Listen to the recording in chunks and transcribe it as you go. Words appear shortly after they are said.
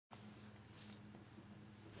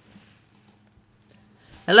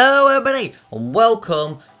Hello everybody and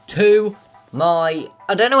welcome to my,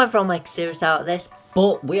 I don't know if I'll make a series out of this,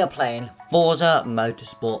 but we are playing Forza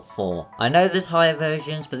Motorsport 4. I know there's higher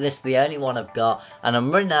versions, but this is the only one I've got, and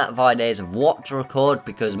I'm running out of ideas of what to record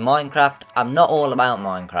because Minecraft, I'm not all about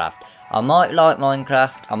Minecraft. I might like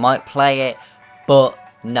Minecraft, I might play it, but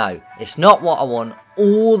no, it's not what I want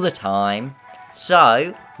all the time.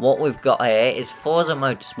 So, what we've got here is Forza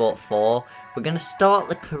Motorsport 4. We're going to start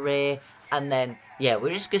the career and then, yeah,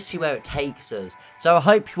 we're just going to see where it takes us. So I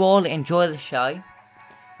hope you all enjoy the show.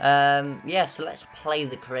 Yeah, so let's play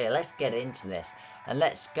the career. Let's get into this. And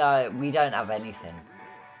let's go. We don't have anything.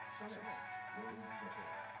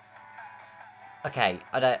 Okay,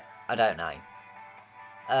 I don't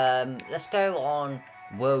know. Let's go on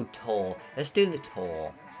World Tour. Let's do the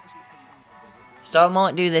tour. So I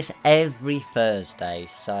might do this every Thursday.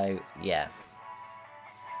 So, yeah.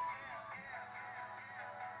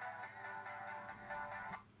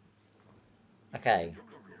 Okay.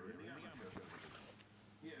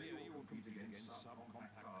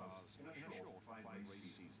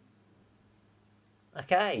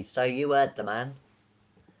 Okay, so you heard the man.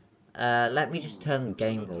 Let me just turn the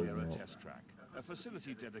game volume up. A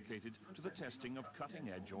facility dedicated to the testing of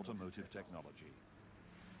cutting-edge automotive technology.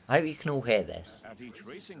 I hope you can all hear this. At each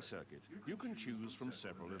racing circuit, you can choose from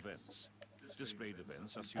several events. Displayed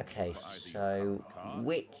events are suitable Okay, for either so car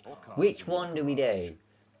which one do we do?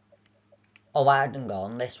 Oh, I hadn't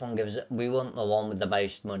gone. This one gives. We want the one with the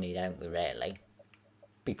most money, don't we? Really?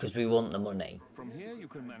 Because we want the money. From here, you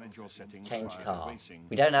can manage your settings. Change prior to car. racing.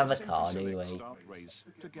 We don't have a Simply car, do select we? Start race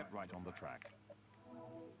to get right on the track.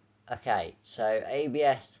 Okay, so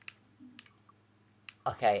ABS.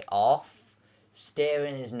 Okay, off.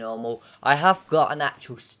 Steering is normal. I have got an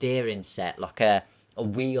actual steering set, like a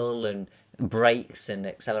wheel and brakes and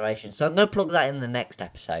acceleration. So I'm going to plug that in the next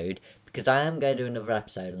episode, because I am going to do another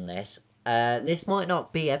episode on this. This might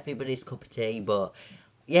not be everybody's cup of tea, but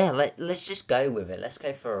yeah, let's just go with it. Let's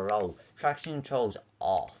go for a roll. Traction controls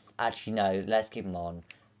off. Actually, no, let's keep them on.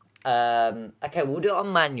 Okay, we'll do it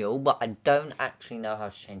on manual, but I don't actually know how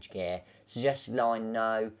to change gear. Suggested line,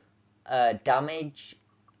 no. Damage,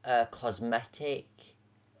 cosmetic,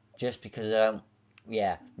 just because I don't,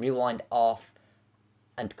 yeah. Rewind off,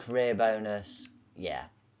 and career bonus, yeah.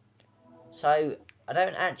 So, I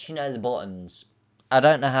don't actually know the buttons. I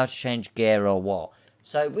don't know how to change gear or what.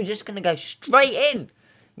 So, we're just going to go straight in.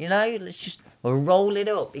 You know, let's just roll it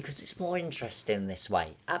up because it's more interesting this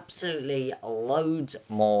way. Absolutely loads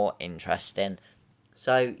more interesting.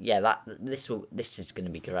 So, yeah, this is going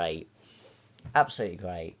to be great. Absolutely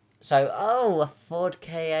great. So, oh, a Ford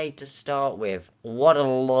Ka to start with. What a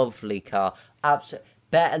lovely car.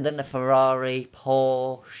 Better than a Ferrari,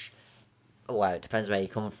 Porsche. Well, it depends where you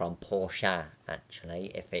come from. Porsche,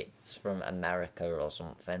 actually, if it's from America or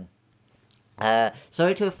something.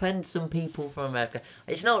 Sorry to offend some people from America.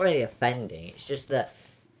 It's not really offending. It's just that,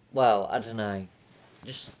 well, I don't know.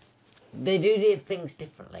 Just, they do things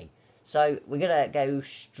differently. So, we're going to go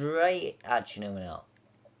straight... Actually, no, we're not.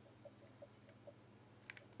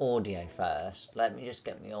 Audio first. Let me just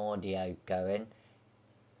get my audio going.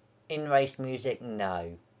 In-race music,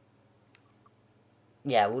 no.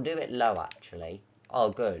 Yeah, we'll do it low, actually. Oh,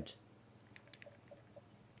 good.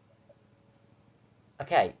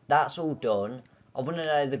 Okay, that's all done. I want to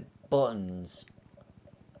know the buttons.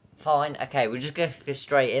 Fine. Okay, we're just going to go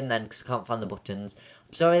straight in then because I can't find the buttons.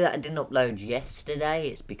 I'm sorry that I didn't upload yesterday.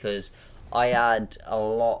 It's because I had a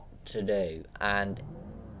lot to do. And,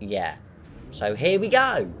 yeah. So, here we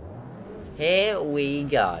go. Here we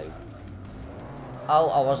go. Oh,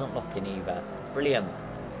 I wasn't looking either. Brilliant.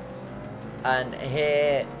 And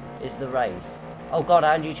here is the race. Oh, God,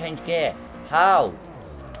 how do you change gear? How?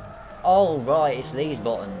 Oh, right, it's these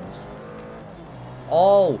buttons.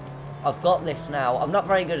 Oh, I've got this now. I'm not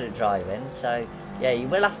very good at driving, so, yeah, you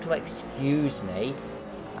will have to excuse me.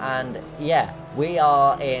 And, yeah, we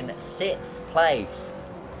are in 6th place.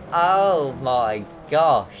 Oh, my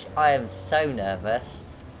gosh, I am so nervous.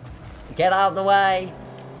 Get out of the way.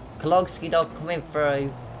 Kologski dog coming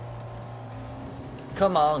through.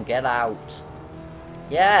 Come on, get out.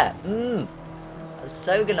 Yeah, I'm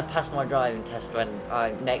so going to pass my driving test when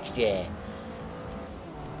next year.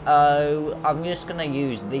 Oh, I'm just going to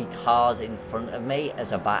use the cars in front of me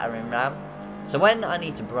as a battering ram. So when I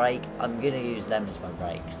need to brake, I'm going to use them as my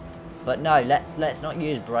brakes. But no, let's not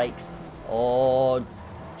use brakes. Oh,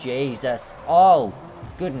 Jesus. Oh,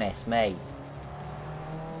 goodness me.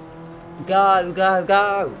 Go, go,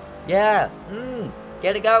 go. Yeah,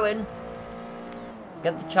 get it going.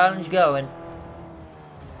 Get the challenge going.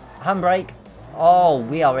 Handbrake. Oh,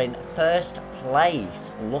 we are in 1st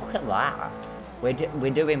place. Look at that.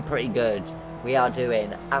 We're doing pretty good. We are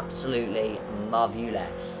doing absolutely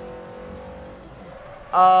marvellous.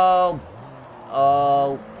 Oh.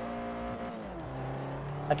 Oh.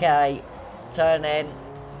 Okay. Turn in.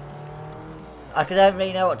 I don't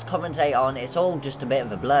really know what to commentate on. It's all just a bit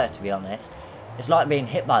of a blur, to be honest. It's like being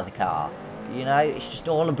hit by the car. You know, it's just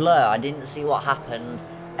all a blur. I didn't see what happened.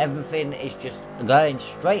 Everything is just going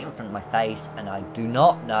straight in front of my face, and I do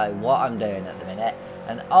not know what I'm doing at the minute.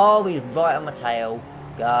 And oh, he's right on my tail.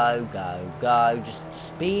 Go, go, go. Just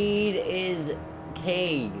speed is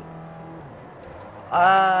key.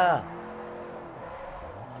 Ah.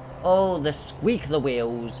 Oh, the squeak of the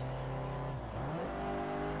wheels.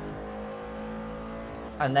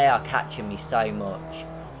 And they are catching me so much.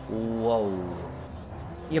 Whoa.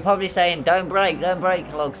 You're probably saying, don't brake,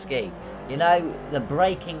 Logski. You know, the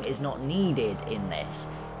braking is not needed in this.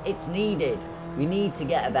 It's needed. We need to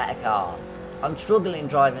get a better car. I'm struggling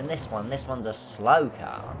driving this one. This one's a slow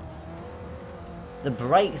car. The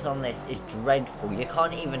brakes on this is dreadful. You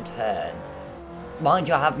can't even turn. Mind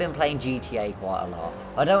you, I have been playing GTA quite a lot.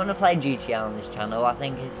 I don't want to play GTA on this channel. I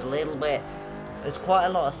think it's a little bit... There's quite a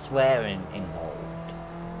lot of swearing involved.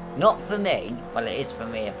 Not for me. Well, it is for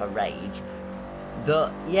me if I rage.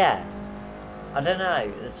 But, yeah. I don't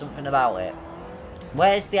know. There's something about it.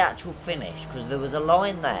 Where's the actual finish? Because there was a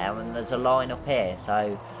line there and there's a line up here.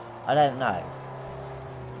 So, I don't know.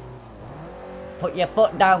 Put your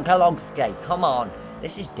foot down, Kalogski. Come on.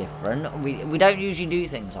 This is different. We don't usually do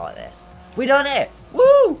things like this. We done it!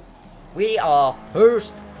 Woo! We are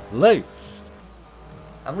first place.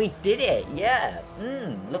 And we did it, yeah.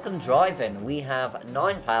 Look at the driving. We have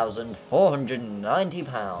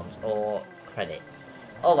 £9,490 or credits.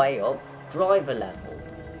 Oh, wait up. Driver level.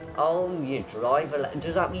 Oh, you driver level.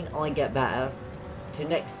 Does that mean I get better? To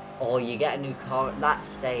next... Oh, you get a new car at that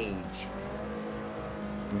stage.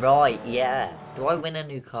 Right, yeah. Do I win a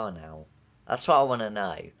new car now? That's what I want to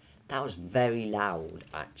know. That was very loud,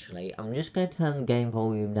 actually. I'm just going to turn the game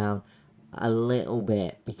volume down a little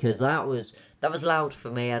bit, because that was loud for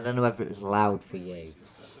me. I don't know whether it was loud for you.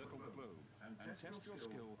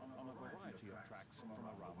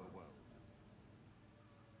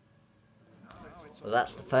 Well,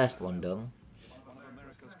 that's the first one done.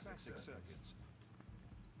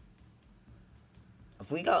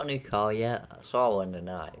 Have we got a new car yet? That's what I want to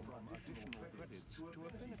know.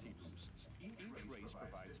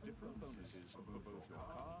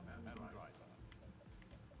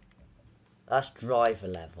 That's driver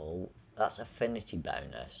level. That's affinity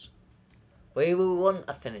bonus. We will want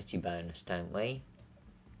affinity bonus, don't we?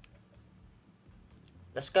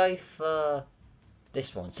 Let's go for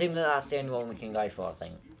this one. Seems that that's the only one we can go for, I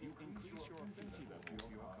think.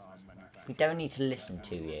 We don't need to listen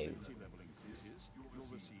to you.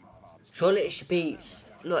 Surely it should be...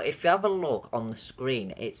 Look, if you have a look on the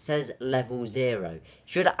screen, it says level 0. It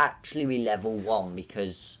should actually be level 1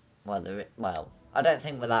 because... Well, I don't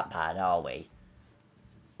think we're that bad, are we?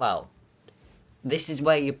 Well, this is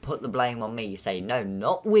where you put the blame on me. You say, no,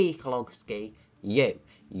 not we, Kologski. You.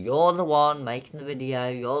 You're the one making the video.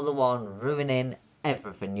 You're the one ruining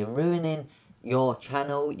everything. You're ruining your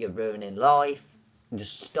channel. You're ruining life.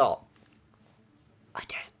 Just stop. I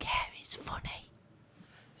don't care. It's funny.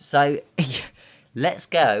 So, let's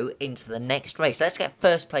go into the next race. Let's get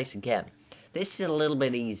first place again. This is a little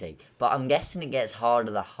bit easy, but I'm guessing it gets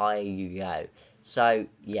harder the higher you go. So,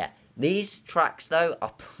 yeah. These tracks, though,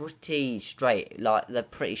 are pretty straight. Like, they're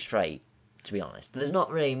pretty straight, to be honest. There's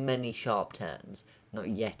not really many sharp turns. Not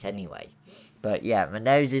yet, anyway. But, yeah, my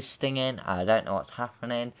nose is stinging. I don't know what's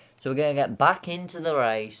happening. So, we're going to get back into the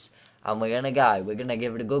race. And we're going to go. We're going to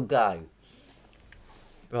give it a good go.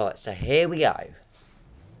 Right, so here we go.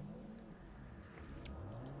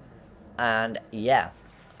 And, yeah.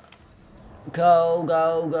 Go,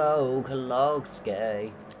 go, go,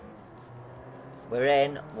 Kologski. We're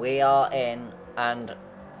in, we are in, and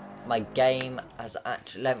my game has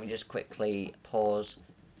actually, let me just quickly pause,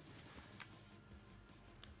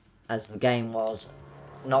 as the game was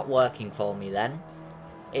not working for me then.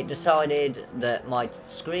 It decided that my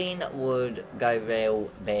screen would go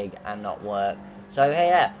real big and not work. So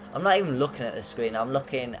yeah, I'm not even looking at the screen, I'm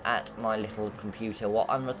looking at my little computer, what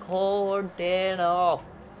I'm recording off.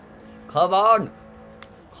 Come on,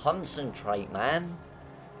 concentrate, man.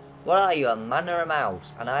 What are you, a man or a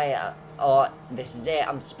mouse? And oh, this is it,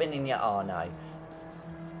 I'm spinning you. Oh no.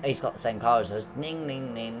 He's got the same car as us. Ning,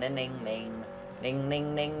 ning, ning, ning, ning, ning. Ning,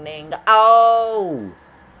 ning, ning, ning. Oh!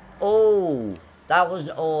 Oh! That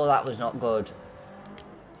was not good.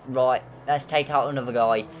 Right, let's take out another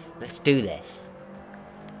guy. Let's do this.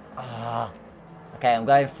 Ah. Okay, I'm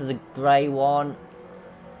going for the grey one.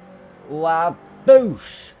 Wow.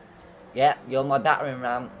 Boosh! Yeah, you're my battering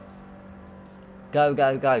ram. Go,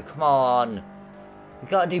 go, go. Come on. We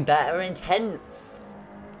gotta do better in 10th.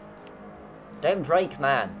 Don't break,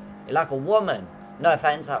 man. You're like a woman. No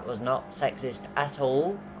offence, that was not sexist at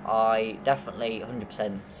all. I definitely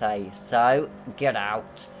 100% say so. Get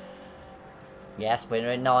out. Yes,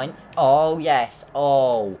 we're in 9th. Oh, yes.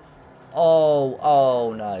 Oh. Oh,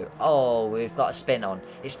 oh, no. Oh, we've got a spin on.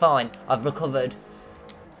 It's fine. I've recovered.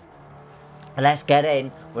 Let's get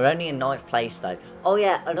in. We're only in 9th place, though. Oh,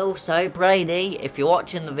 yeah, and also, Brady, if you're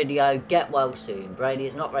watching the video, get well soon. Brady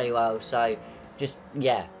is not very well, so just,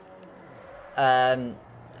 yeah.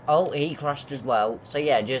 Oh, he crashed as well. So,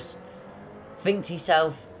 yeah, just think to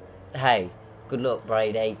yourself, hey, good luck,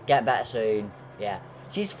 Brady. Get better soon. Yeah.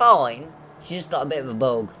 She's fine. She's just got a bit of a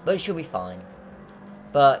bug, but she'll be fine.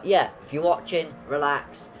 But, yeah, if you're watching,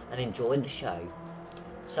 relax and enjoy the show.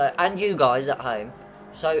 So, and you guys at home.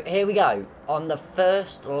 So, here we go. On the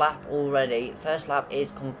first lap already. First lap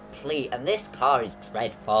is complete. And this car is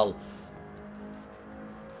dreadful.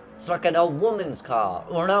 It's like an old woman's car.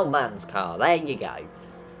 Or an old man's car. There you go.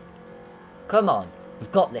 Come on.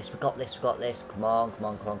 We've got this. We've got this. We've got this. Come on. Come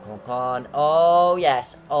on. Come on. Come on. Come on. Oh,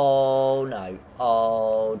 yes. Oh, no.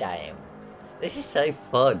 Oh, damn. This is so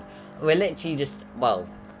fun. We're literally just... Well,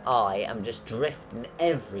 I am just drifting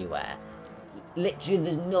everywhere. Literally,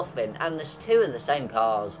 there's nothing. And there's two of the same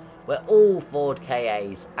cars. We're all Ford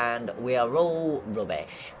KAs. And we are all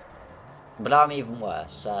rubbish. But I'm even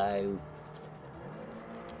worse, so...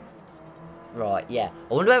 Right, yeah.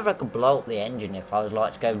 I wonder if I could blow up the engine if I was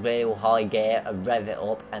like to go real high gear and rev it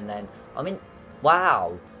up. And then... I mean,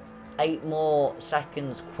 wow. 8 more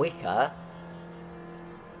seconds quicker.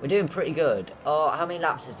 We're doing pretty good. Oh, how many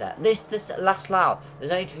laps is that? This last lap.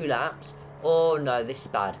 There's only 2 laps. Oh, no, this is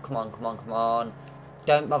bad. Come on, come on, come on.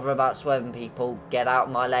 Don't bother about swerving, people. Get out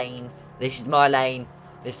of my lane. This is my lane.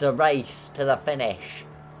 This is a race to the finish.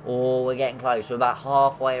 Oh, we're getting close. We're about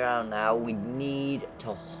halfway around now. We need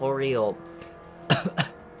to hurry up.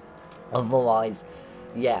 Otherwise,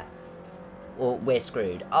 yeah. Well, we're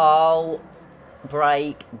screwed. Oh,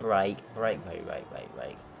 brake, brake, brake, brake, brake, brake,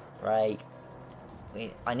 brake, brake.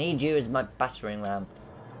 I need you as my battering ram.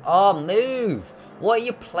 Oh, move! What are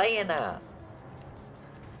you playing at?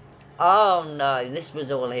 Oh no, this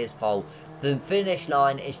was all his fault. The finish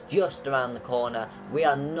line is just around the corner. We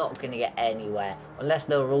are not going to get anywhere unless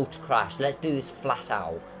they're all to crash. Let's do this flat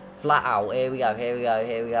out. Flat out. Here we go, here we go,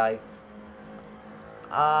 here we go.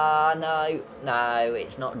 Ah, no. No,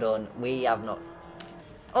 it's not done. We have not...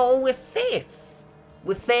 Oh, we're 5th.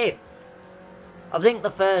 We're 5th. I think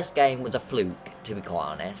the first game was a fluke, to be quite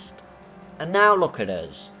honest. And now look at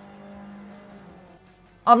us.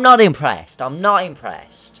 I'm not impressed. I'm not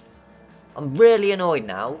impressed. I'm really annoyed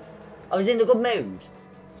now. I was in a good mood.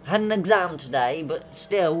 I had an exam today, but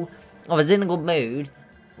still, I was in a good mood.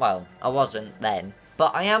 Well, I wasn't then.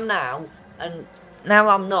 But I am now, and now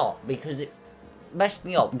I'm not, because it messed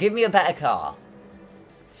me up. Give me a better car.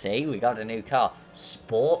 See, we got a new car.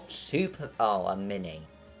 Sport Super... Oh, a Mini.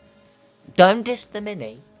 Don't diss the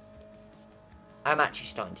Mini. I'm actually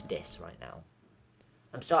starting to diss right now.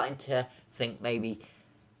 I'm starting to think maybe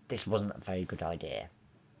this wasn't a very good idea.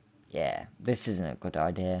 Yeah, this isn't a good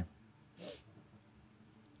idea.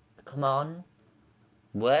 Come on.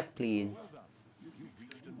 Work, please.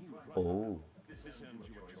 Oh.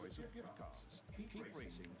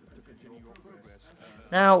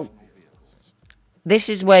 Now, this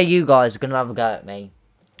is where you guys are going to have a go at me.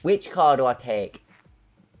 Which car do I pick?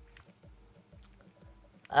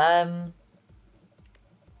 To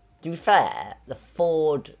be fair, the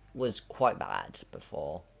Ford was quite bad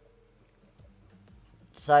before.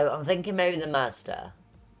 So, I'm thinking maybe the Mazda.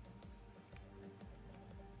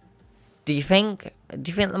 Do you think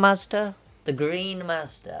the Mazda? The green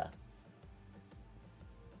Mazda?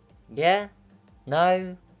 Yeah?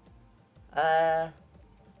 No?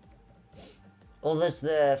 Or there's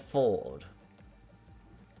the Ford.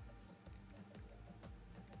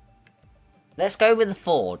 Let's go with the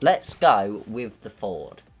Ford. Let's go with the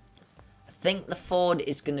Ford. I think the Ford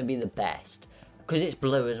is going to be the best. Because it's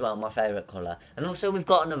blue as well, my favourite colour. And also we've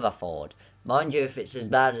got another Ford. Mind you, if it's as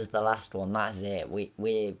bad as the last one, that's it.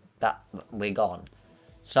 We're gone.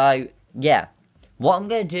 So, yeah. What I'm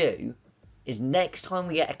going to do is next time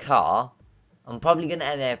we get a car, I'm probably going to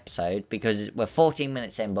end the episode because we're 14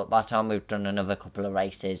 minutes in, but by the time we've done another couple of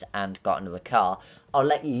races and got another car, I'll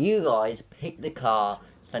let you guys pick the car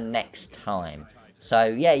for next time. So,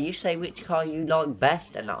 yeah, you say which car you like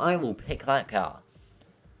best, and I will pick that car.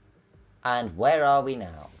 And where are we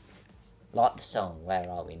now? Like the song, where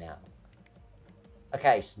are we now?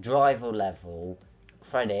 Okay, so driver level,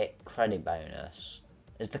 credit bonus.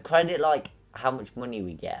 Is the credit like how much money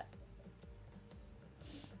we get?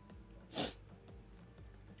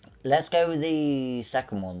 Let's go with the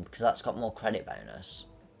second one because that's got more credit bonus.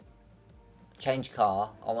 Change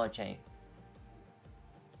car. I want to change.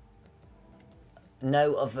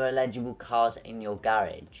 No other eligible cars in your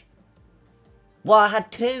garage. Well, I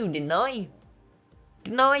had 2, didn't I?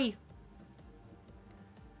 Didn't I?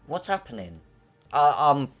 What's happening?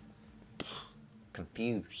 I'm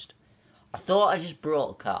confused. I thought I just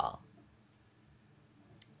brought a car.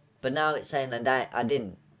 But now it's saying I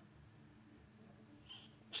didn't.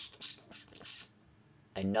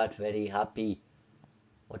 I'm not very happy.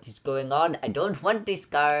 What is going on? I don't want this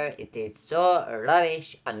car. It is so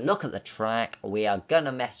rubbish. And look at the track. We are going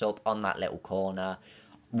to mess up on that little corner.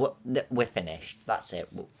 We're finished. That's it.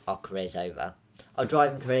 Our career's over. Our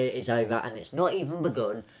driving career is over and it's not even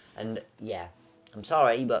begun. And yeah, I'm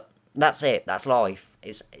sorry, but that's it. That's life.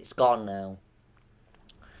 It's gone now.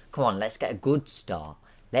 Come on, let's get a good start.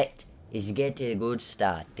 Let us get a good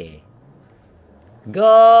start there.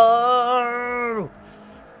 Go!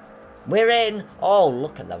 We're in. Oh,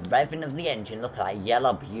 look at the revving of the engine. Look at that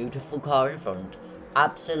yellow, beautiful car in front.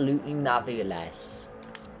 Absolutely marvelous.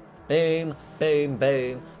 Boom, boom,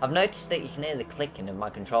 boom. I've noticed that you can hear the clicking of my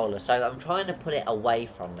controller, so I'm trying to put it away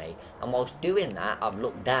from me. And whilst doing that, I've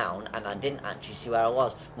looked down and I didn't actually see where I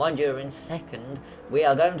was. Mind you, in second, we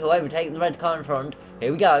are going to overtake the red car in front.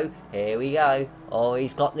 Here we go. Here we go. Oh,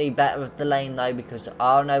 he's got the better of the lane though, because,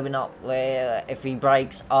 oh no, we're not. If he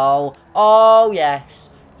brakes, oh yes.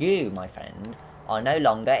 You, my friend, are no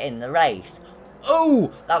longer in the race.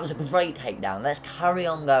 Oh, that was a great takedown. Let's carry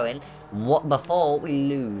on going. What before we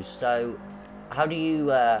lose? So, how do you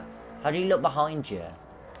look behind you?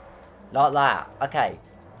 Like that. Okay,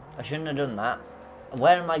 I shouldn't have done that.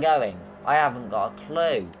 Where am I going? I haven't got a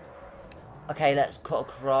clue. Okay, let's cut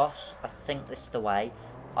across. I think this is the way.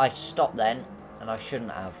 I stopped then, and I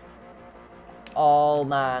shouldn't have. Oh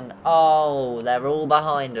man. Oh, they're all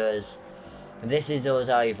behind us. This is us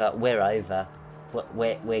over. We're over.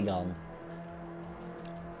 We're gone.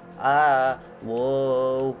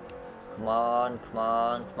 Whoa. Come on, come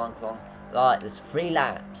on, come on, come on. Right, there's 3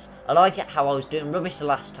 laps. I like it how I was doing rubbish the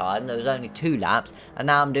last time. There was only 2 laps. And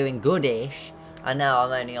now I'm doing goodish. And now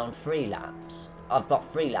I'm only on 3 laps. I've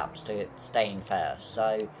got 3 laps to stay in first.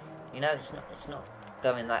 So, you know, it's not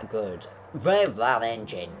going that good. Rev that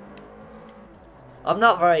engine. I'm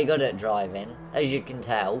not very good at driving, as you can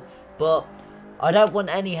tell. But I don't want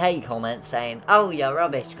any hate comments saying, oh, you're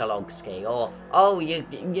rubbish, Kologski, or, oh,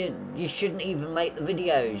 you shouldn't even make the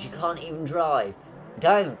videos, you can't even drive.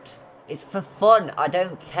 Don't. It's for fun. I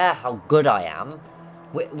don't care how good I am.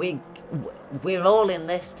 We're all in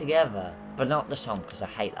this together. But not the song, because I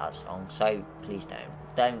hate that song, so please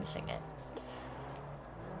don't sing it.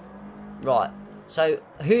 Right, so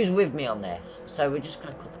who's with me on this? So we're just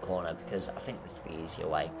going to cut the corner, because I think this is the easier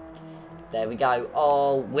way. There we go.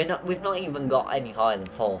 Oh, we've not even got any higher than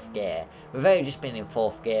 4th gear. We've only just been in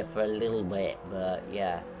 4th gear for a little bit, but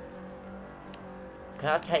yeah. Can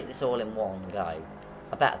I take this all in one go?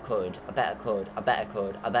 I bet I could. I bet I could. I bet I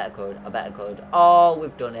could. I bet I could. I bet I could. Oh,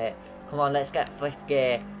 we've done it. Come on, let's get 5th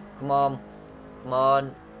gear. Come on. Come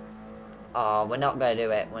on. Oh, we're not going to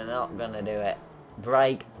do it. We're not going to do it.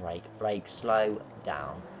 Brake, brake, brake. Slow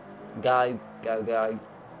down. Go, go, go.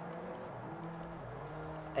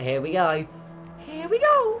 Here we go. Here we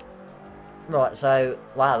go. Right, so,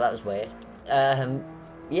 wow, that was weird.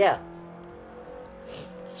 Yeah.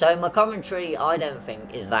 So, my commentary, I don't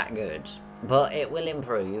think, is that good. But it will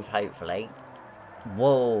improve, hopefully.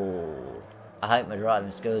 Whoa. I hope my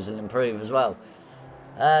driving skills will improve as well.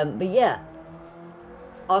 But yeah.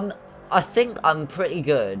 I think I'm pretty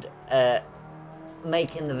good at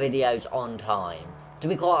making the videos on time. To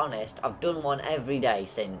be quite honest, I've done one every day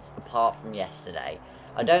since, apart from yesterday.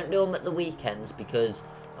 I don't do them at the weekends because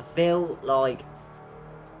I feel like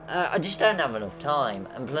I just don't have enough time.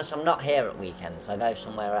 And plus, I'm not here at weekends. I go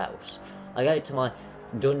somewhere else. I go to my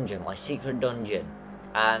dungeon, my secret dungeon.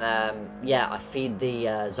 And, yeah, I feed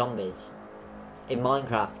the zombies in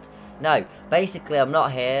Minecraft. No, basically, I'm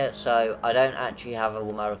not here, so I don't actually have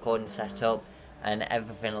all my recording set up and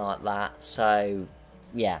everything like that. So,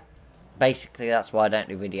 yeah. Basically, that's why I don't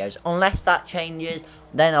do videos. Unless that changes,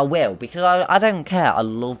 then I will. Because I don't care. I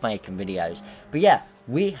love making videos. But yeah,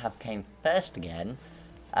 we have came first again.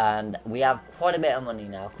 And we have quite a bit of money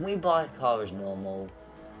now. Can we buy a car as normal?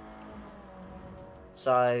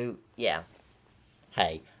 So, yeah.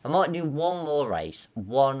 Hey, I might do one more race.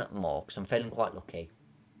 One more. Because I'm feeling quite lucky.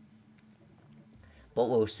 But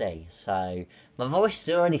we'll see. So, my voice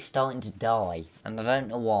is already starting to die. And I don't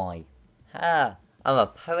know why. I'm a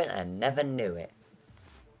poet and I never knew it.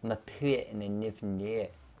 I'm a poet and I never knew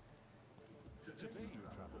it. Today you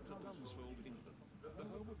travel to Dunsfold, England, the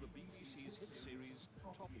home of the BBC's hit series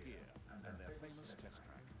Top Gear and their famous test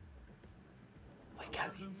track. We're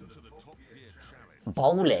going Welcome to the Top Gear Challenge.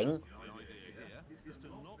 bowling. The idea here is to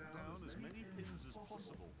knock down as many pins as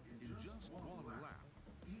possible in just one lap.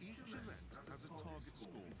 Each event has a target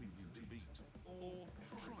score for you to beat, or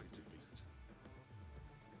try to beat.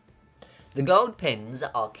 The gold pins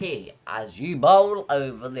are key as you bowl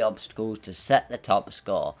over the obstacles to set the top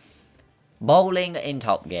score. Bowling in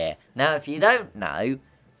Top Gear. Now, if you don't know,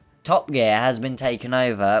 Top Gear has been taken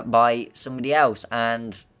over by somebody else,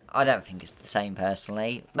 and I don't think it's the same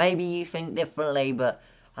personally. Maybe you think differently, but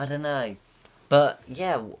I don't know. But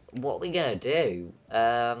yeah, what are we gonna do?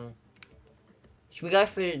 Should we go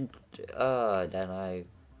for? I don't know.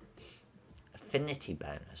 Affinity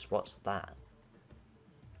bonus. What's that?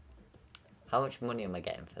 How much money am I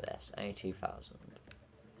getting for this? Only 2,000.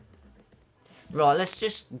 Right, let's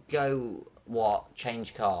just go. What?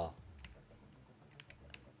 Change car.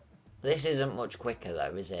 This isn't much quicker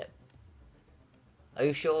though, is it? Are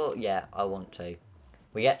you sure? Yeah, I want to.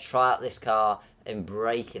 We get to try out this car and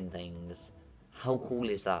breaking things. How cool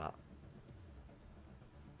is that?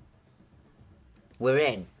 We're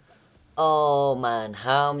in. Oh man,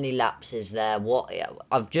 how many laps is there? What?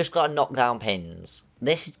 I've just got to knock down pins.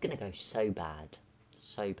 This is gonna go so bad.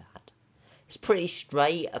 So bad. It's pretty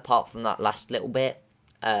straight apart from that last little bit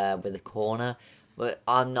with the corner. But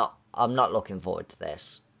I'm not looking forward to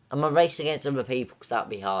this. I'm gonna race against other people because that'd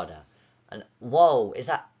be harder. And whoa, is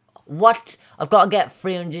that what? I've got to get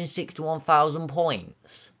 361,000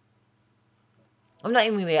 points. I'm not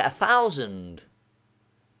even gonna get 1,000.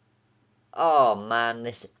 Oh man,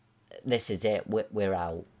 this is it. We're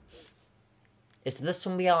out. Is there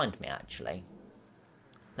some behind me actually?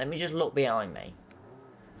 Let me just look behind me.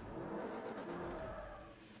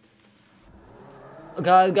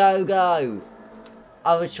 Go, go, go!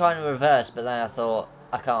 I was trying to reverse, but then I thought,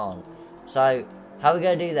 I can't. So, how are we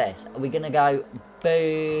going to do this? Are we going to go,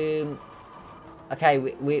 boom? Okay,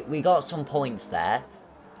 we got some points there.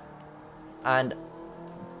 And,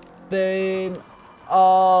 boom.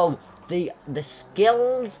 Oh, the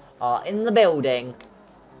skills are in the building.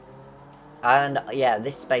 And, yeah,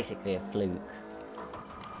 this is basically a fluke.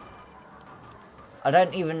 I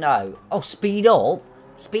don't even know. Oh, speed up?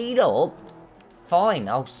 Speed up? Fine,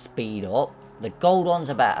 I'll speed up. The gold ones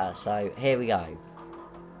are better, so here we go.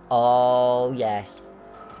 Oh, yes.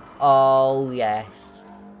 Oh, yes.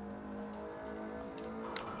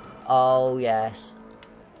 Oh, yes.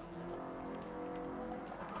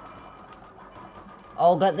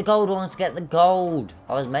 Oh, get the gold ones, get the gold.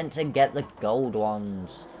 I was meant to get the gold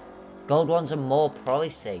ones. Gold ones are more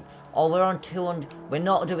pricey. Oh, we're on 200. We're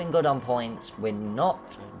not doing good on points. We're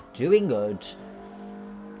not doing good.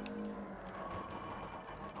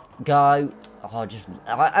 Go. Oh,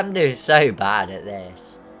 I'm doing so bad at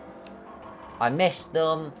this. I missed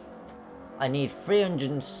them. I need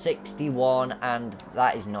 361 and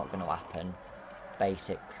that is not going to happen.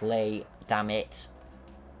 Basically. Damn it.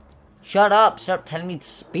 Shut up. Stop telling me to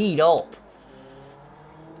speed up.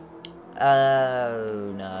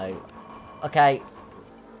 Oh, no. Okay.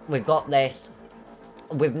 We've got this.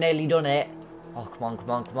 We've nearly done it. Oh, come on, come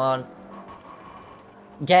on, come on.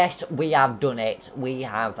 Yes, we have done it. We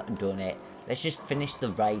have done it. Let's just finish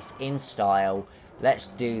the race in style. Let's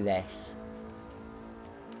do this.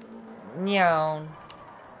 Nyawn.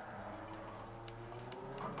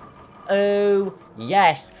 Oh,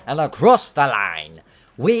 yes. And across the line.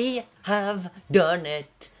 We have done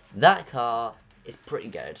it. That car is pretty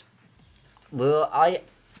good. Well, I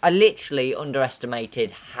literally underestimated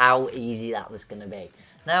how easy that was going to be.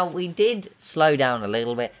 Now, we did slow down a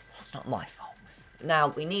little bit. That's not my fault. Now,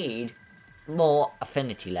 we need more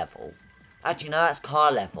affinity level. Actually, no, that's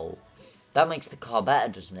car level. That makes the car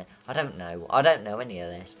better, doesn't it? I don't know. I don't know any of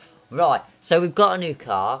this. Right, so we've got a new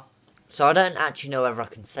car. So I don't actually know whether I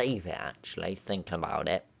can save it, actually, thinking about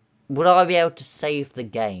it. Would I be able to save the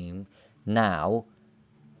game now?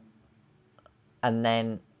 And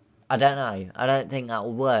then, I don't know. I don't think that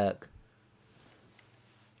will work.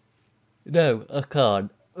 No, I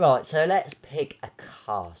can't. Right, so let's pick a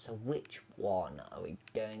car. So which one are we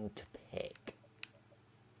going to pick?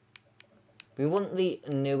 We want the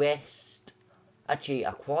newest. Actually,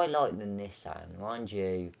 I quite like the Nissan, mind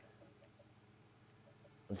you.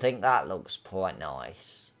 I think that looks quite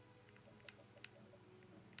nice.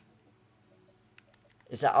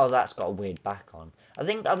 Is that? Oh, that's got a weird back on. I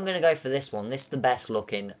think I'm going to go for this one. This is the best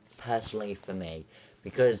looking, personally, for me.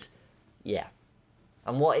 Because, yeah.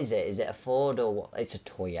 And what is it? Is it a Ford or what? It's a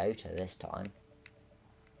Toyota this time.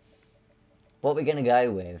 What we're gonna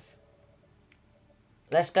go with?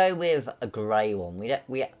 Let's go with a grey one.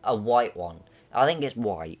 A white one. I think it's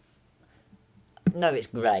white. No, it's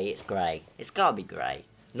grey. It's grey. It's gotta be grey.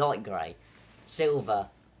 Light grey. Silver.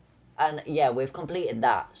 And yeah, we've completed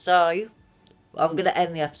that. So I'm gonna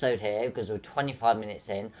end the episode here because we're 25 minutes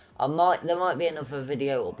in. There might be another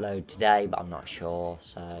video upload today, but I'm not sure.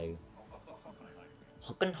 So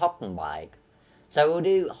Hockenbag. So we'll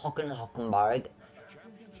do Hockenbag.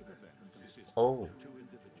 Oh.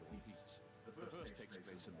 The first takes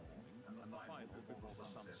place in the morning, and the final before the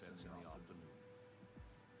sun sets in the afternoon.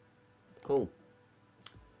 Cool.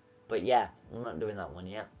 But yeah, I'm not doing that one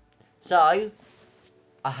yet. So,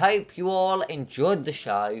 I hope you all enjoyed the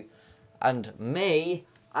show, and me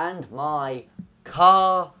and my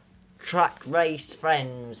car track race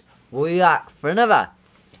friends will be back for another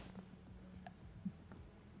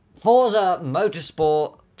Forza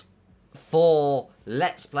Motorsport 4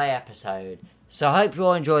 Let's Play episode. So I hope you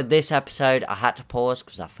all enjoyed this episode. I had to pause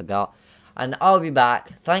because I forgot. And I'll be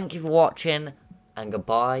back. Thank you for watching, and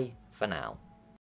goodbye for now.